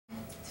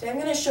Today I'm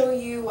going to show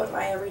you what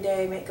my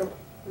everyday makeup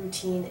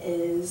routine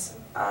is.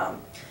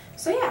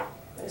 So yeah,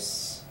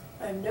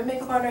 I have no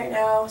makeup on right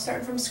now,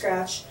 starting from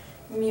scratch.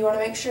 You want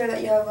to make sure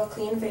that you have a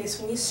clean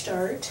face when you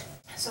start.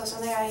 So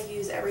something I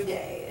use every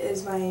day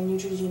is my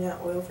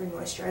Neutrogena Oil-Free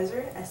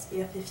Moisturizer,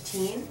 SPF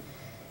 15.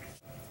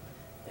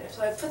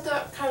 So I put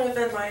that kind of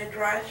in my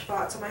dry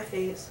spots on my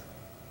face.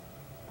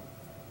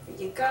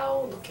 There you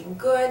go, looking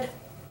good.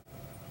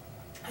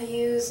 I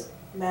use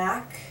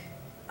MAC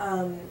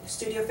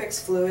Studio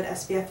Fix Fluid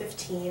SPF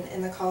 15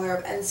 in the color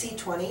of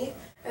NC20.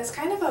 It's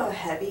kind of a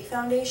heavy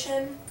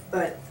foundation,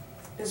 but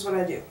this is what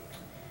I do.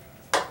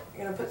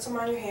 You're going to put some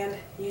on your hand,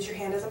 use your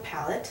hand as a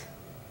palette.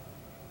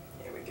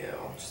 There we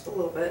go, just a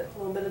little bit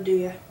of do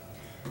ya.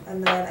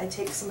 And then I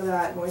take some of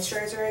that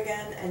moisturizer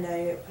again and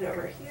I put it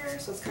over here,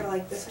 so it's kind of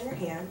like this on your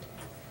hand.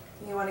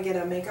 And you want to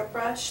get a makeup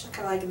brush,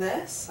 kind of like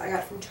this. I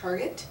got from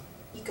Target,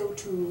 Eco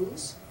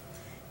Tools.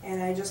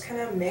 And I just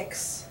kind of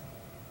mix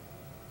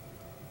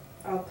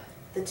up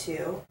the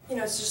two. You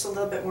know, it's just a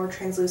little bit more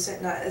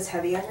translucent, not as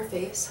heavy on your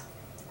face.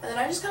 And then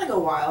I just kind of go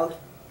wild.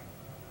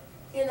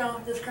 You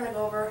know, just kind of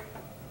go over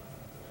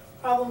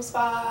problem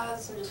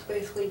spots and just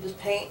basically just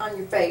paint on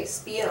your face.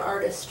 Be an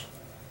artist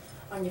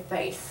on your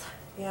face.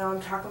 You know what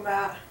I'm talking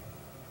about?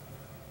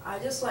 I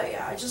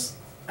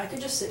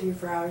could just sit here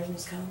for hours and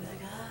just kind of be like,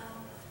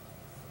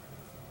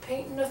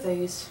 painting the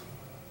face.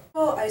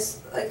 Well,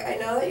 I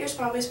know that you're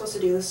probably supposed to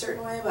do this a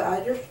certain way, but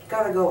I just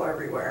gotta go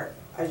everywhere.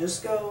 I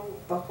just go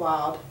buck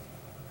wild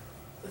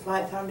with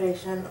my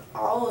foundation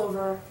all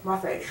over my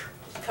face.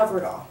 Just cover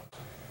it all.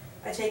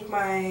 I take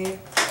I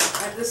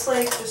have this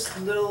just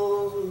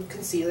little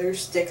concealer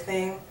stick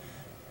thing.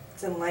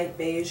 It's in light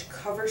beige.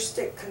 Cover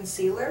Stick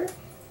Concealer.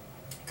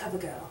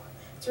 CoverGirl.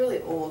 It's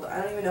really old.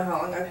 I don't even know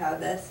how long I've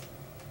had this.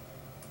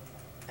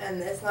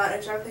 And it's not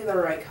exactly the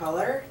right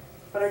color,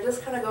 but I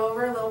just kind of go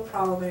over little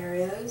problem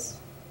areas.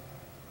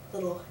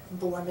 Little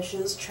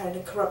blemishes trying to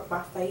corrupt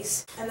my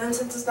face. And then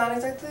since it's not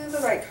exactly the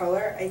right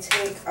color, I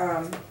take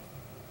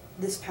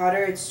this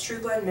powder. It's True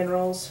Blend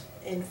Minerals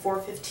in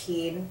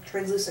 415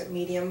 translucent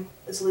medium.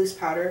 It's loose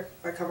powder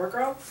by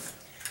CoverGirl.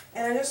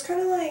 And I just kind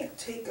of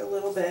take a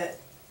little bit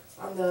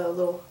on the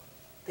little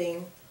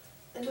thing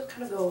and just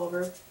kind of go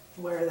over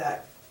where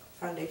that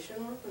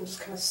foundation was and just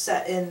kind of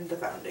set in the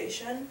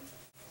foundation.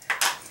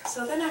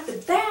 So then after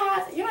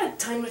that, you're not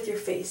done with your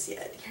face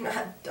yet. You're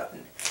not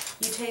done.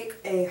 You take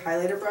a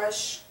highlighter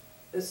brush.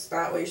 It's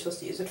not what you're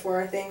supposed to use it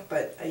for, I think,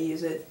 but I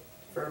use it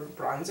for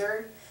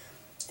bronzer.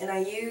 And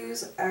I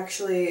use,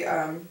 actually,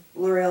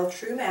 L'Oreal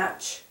True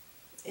Match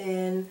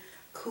in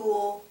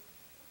cool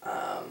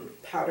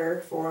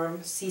powder form,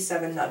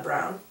 C7 Nut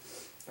Brown.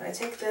 And I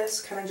take this,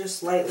 kind of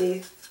just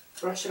lightly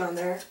brush it on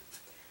there.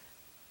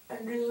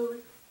 And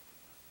do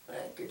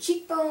like your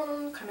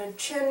cheekbone, kind of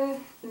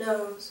chin,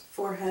 nose,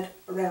 forehead,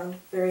 around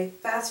very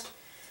fast.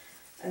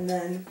 And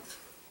then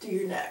do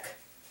your neck.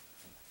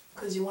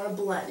 Because you want to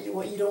blend. You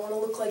don't want to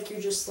look like you're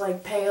just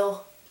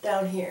pale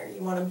down here.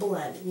 You want to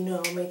blend, you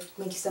know, make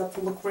yourself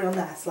look real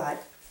nice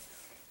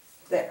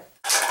there.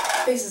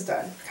 Face is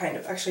done, kind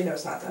of. Actually, no,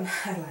 it's not done.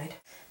 I lied.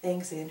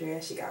 Thanks, Andrea.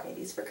 She got me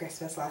these for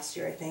Christmas last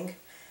year, I think.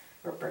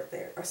 Or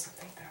birthday or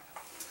something. I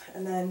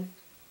don't know. And then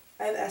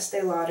I have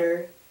Estee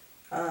Lauder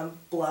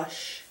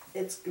blush.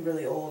 It's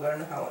really old. I don't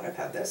know how long I've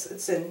had this.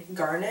 It's in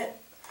Garnet.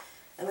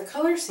 And the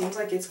color seems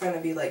like it's going to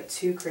be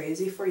too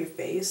crazy for your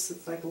face.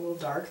 It's a little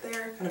dark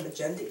there, kind of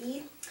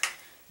magenta-y.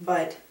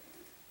 But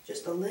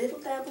just a little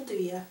dab will do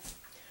ya.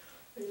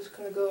 I'm just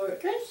going to go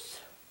like this.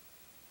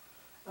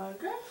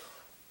 Like this.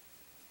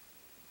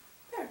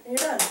 There, and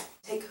you're done.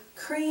 Take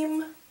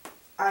cream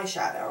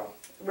eyeshadow.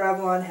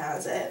 Revlon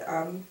has it.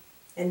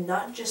 And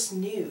Not Just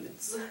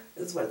Nudes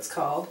is what it's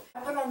called. I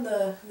put on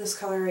this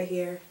color right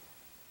here.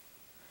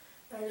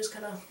 And I just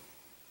kind of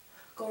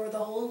go over the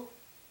whole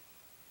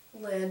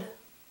lid.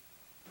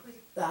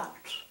 Like that.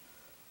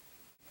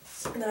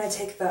 And then I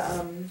take the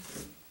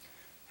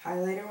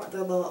highlighter,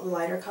 the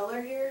lighter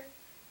color here,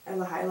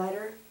 and the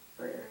highlighter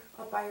for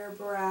up by your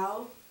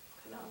brow,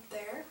 kind of up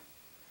there.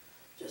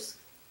 Just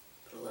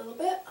put a little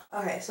bit.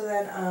 Okay, so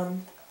then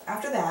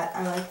after that,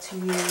 I like to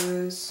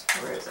use,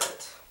 where is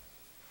it?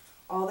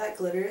 All That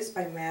Glitters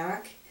by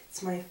MAC.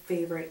 It's my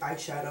favorite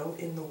eyeshadow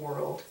in the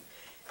world.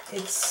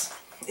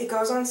 It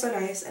goes on so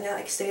nice, and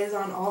it stays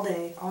on all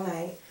day, all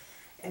night.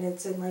 And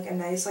it's in a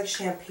nice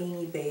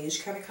champagne-y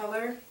beige kind of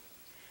color.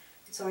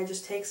 So I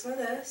just take some of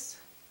this.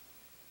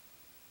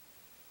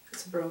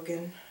 It's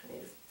broken. I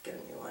need to get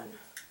a new one.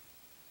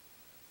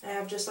 I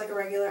have just a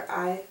regular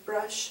eye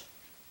brush.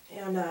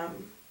 And I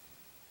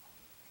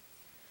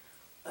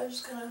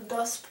just kind of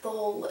dust the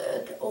whole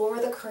lid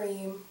over the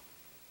cream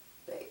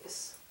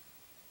base.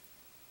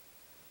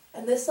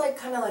 And this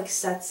kind of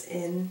sets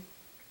in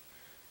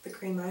the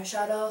cream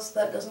eyeshadow so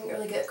that it doesn't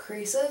really get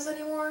creases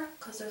anymore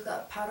because there's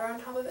got powder on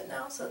top of it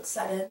now, so it's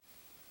set in.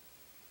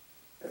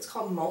 It's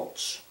called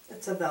Mulch.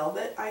 It's a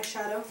velvet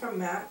eyeshadow from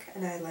MAC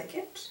and I like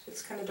it.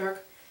 It's kind of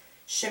dark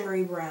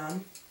shimmery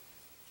brown.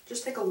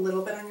 Just take a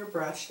little bit on your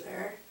brush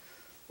there,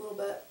 a little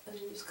bit, and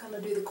you just kind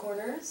of do the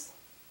corners.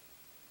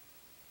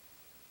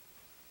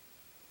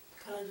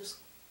 just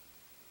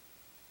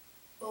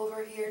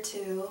over here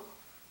too,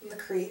 in the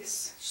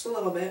crease, just a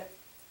little bit.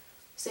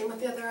 Same with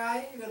the other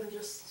eye, you're gonna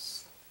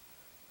just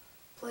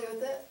play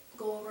with it,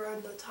 go over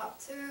on the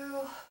top too.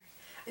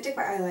 I take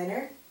my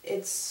eyeliner,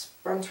 it's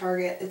from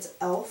Target, it's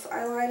e.l.f.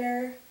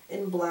 eyeliner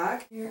in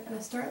black. Here, and I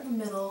start in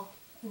the middle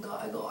and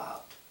I go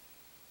out.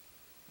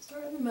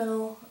 Start in the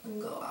middle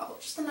and go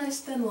out, just a nice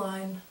thin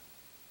line.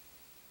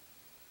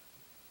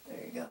 There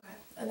you go. Okay.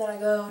 And then I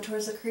go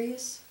towards the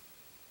crease,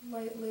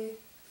 lightly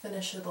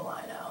finish the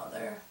line out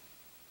there.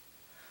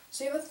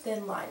 So you have a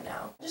thin line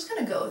now. Just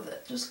kind of go with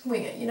it. Just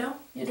wing it, you know?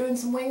 You're doing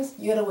some wings,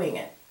 you gotta wing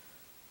it.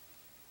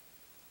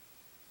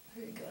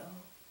 There you go.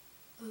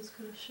 That was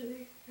kind of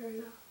shitty. Here we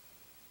go.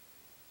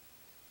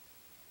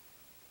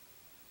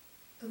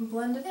 And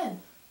blend it in.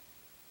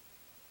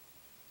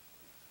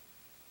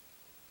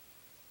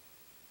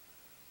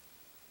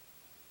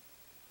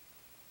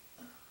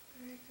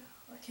 There you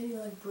go. I can't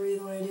even like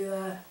breathe when I do that.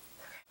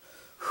 Okay.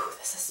 Whew,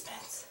 the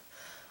suspense.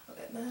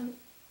 Okay, then.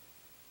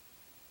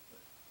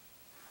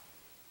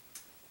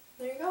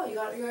 There you go, you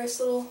got your nice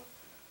little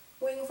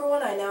wing for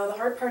one eye. Now the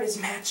hard part is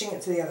matching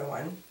it to the other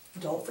one.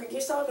 Don't freak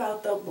yourself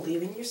out though,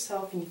 believe in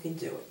yourself and you can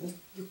do it.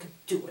 You can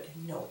do it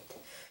and know it.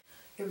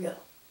 Here we go.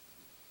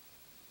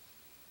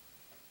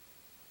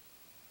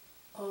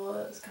 Oh,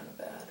 that's kind of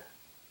bad.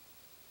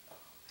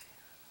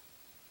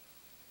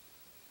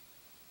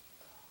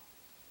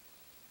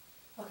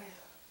 Okay.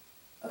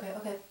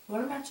 We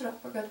want to match it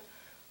up, we're good.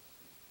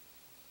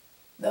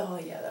 Oh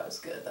yeah, that was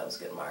good. That was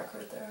a good mark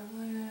right there.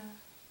 Oh yeah.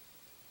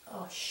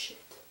 Oh shit.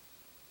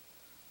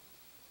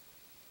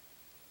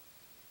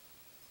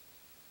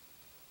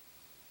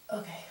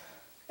 Okay,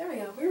 there we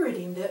go, we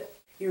redeemed it.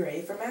 You're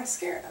ready for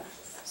mascara.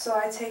 So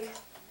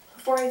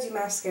before I do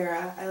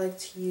mascara, I like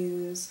to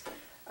use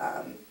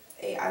a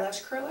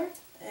eyelash curler.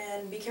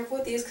 And be careful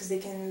with these because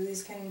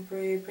these can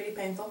be pretty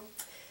painful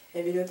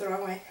if you do it the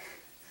wrong way.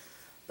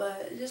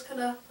 But just kind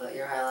of put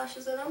your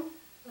eyelashes in them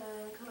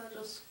and kind of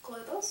just go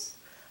like this.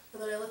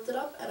 And then I lift it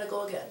up and I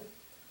go again.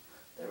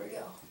 There we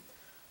go.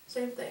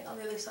 Same thing on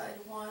the other side.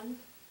 1,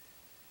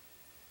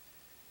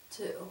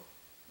 2.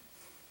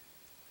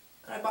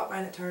 And I bought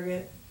mine at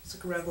Target. It's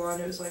like a Revlon.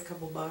 It was like a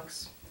couple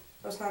bucks.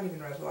 Oh, it's not even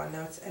Revlon.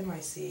 No, it's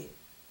NYC. It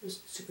was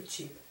super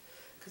cheap.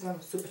 Because I'm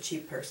a super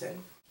cheap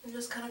person. And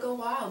just kind of go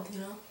wild, you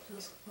know?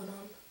 Just put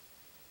on.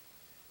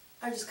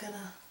 I just kind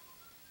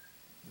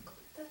of go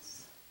like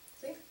this.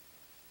 See?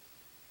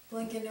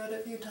 Blink into it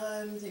a few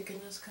times. You can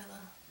just kind of...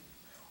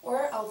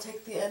 Or I'll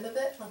take the end of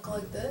it and I'll go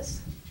like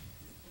this.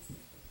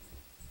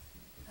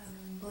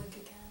 Blink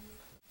again.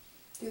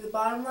 Do the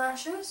bottom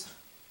lashes.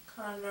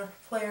 Kind of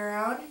play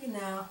around. You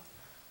know.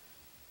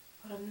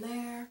 Put them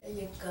there. There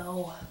you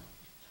go.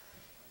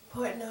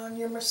 Putting on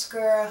your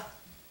mascara.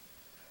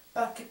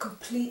 About to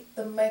complete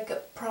the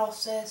makeup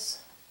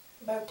process.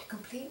 About to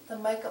complete the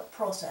makeup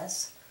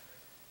process.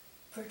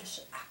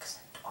 British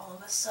accent all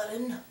of a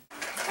sudden.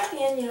 At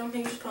the end, you know,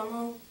 maybe just put on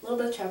a little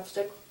bit of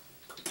chapstick.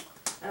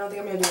 I don't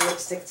think I'm going to do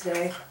lipstick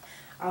today.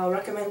 I'll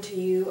recommend to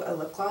you a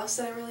lip gloss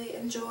that I really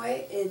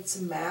enjoy. It's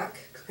MAC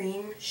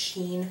Cream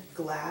Sheen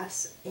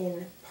Glass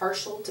in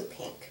Partial to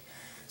Pink.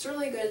 It's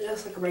really good,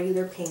 just like a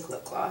regular pink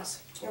lip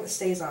gloss. And it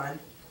stays on.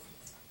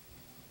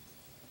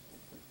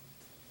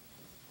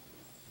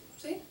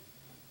 See?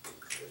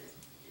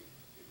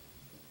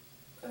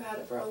 I've had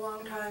it for a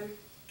long time.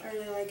 I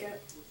really like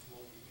it.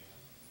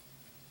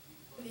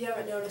 If you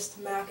haven't noticed,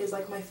 MAC is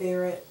like my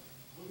favorite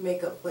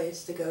makeup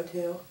place to go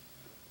to.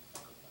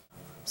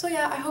 So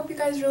yeah, I hope you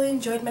guys really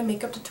enjoyed my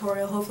makeup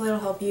tutorial. Hopefully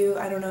it'll help you.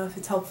 I don't know if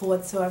it's helpful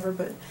whatsoever,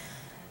 but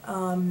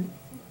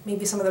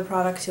maybe some of the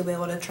products you'll be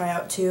able to try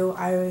out too.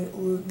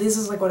 This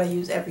is like what I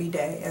use every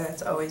day, and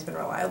it's always been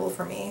reliable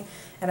for me.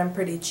 And I'm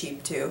pretty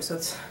cheap too, so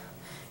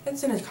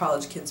it's in a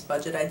college kid's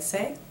budget, I'd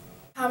say.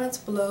 Comments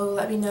below,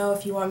 let me know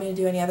if you want me to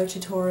do any other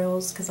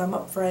tutorials, because I'm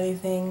up for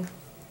anything.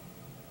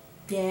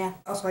 Yeah.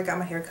 Also, I got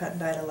my hair cut and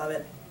dyed. I love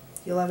it.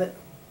 You love it?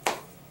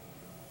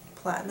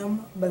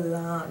 Platinum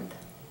Blonde.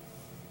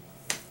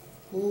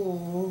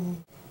 Ooh.